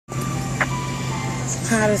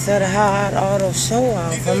Hottest of the hard auto show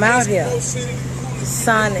off. I'm out here.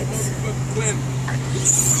 Sonics.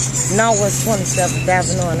 Northwest 27th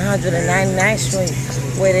Avenue and 199th Street.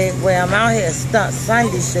 Where I'm out here. Stunt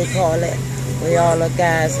Sundays, they call it. Where all the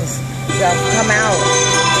guys and stuff come out.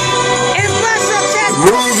 And brush up that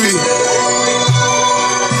Ruby.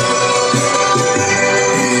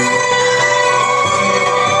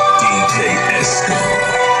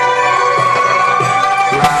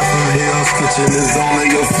 Kitchen is only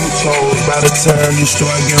your future. By the time you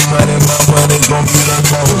start getting money, my money gon' be the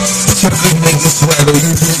most. Check a nigga swagger,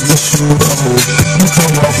 you niggas shoot on. You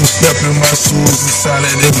come off and step in my shoes and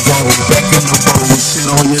solid and gold. Back in the bowl, shit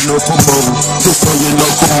on your locomotive. Piss on your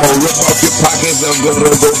locomotive. Rip off your pockets, I'm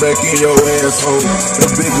gonna go back in your asshole. The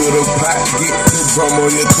bigger the pot, get the drum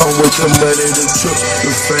on your tongue with the money, the trip,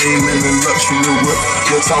 the fame and the luxury whip.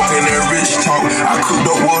 You're talking that rich talk, I cooked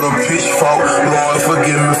up with a pitchfork. Lord,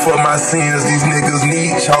 forgive me for my sins, these niggas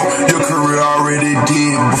need chalk. Your career already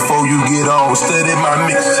did before you get on. Study my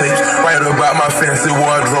mixtapes, write about my fancy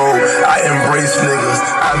wardrobe. I embrace niggas,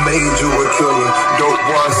 I made you a killer. Dope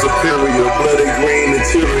one superior, bloody green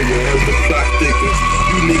interior. As the plot thickens,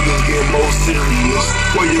 you niggas get more serious.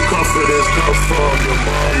 Where your confidence come from? Your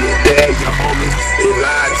mom, your dad, your homies. They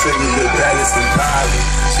lied to you, your Dallas and Kylie.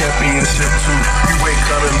 Championship 2, you ain't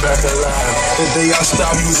coming back alive. The day I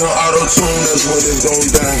stop using auto-tune, that's when it's gon'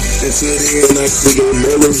 die. Until the end, I create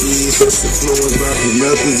melodies that's influenced by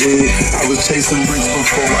promethazine. I was chasing bricks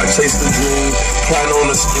before I chased the dream. Plan on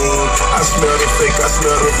the scheme. I smell the fake, I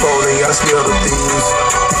smell the phony, I smell the thieves.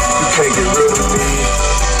 You can't get rid of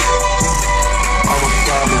me.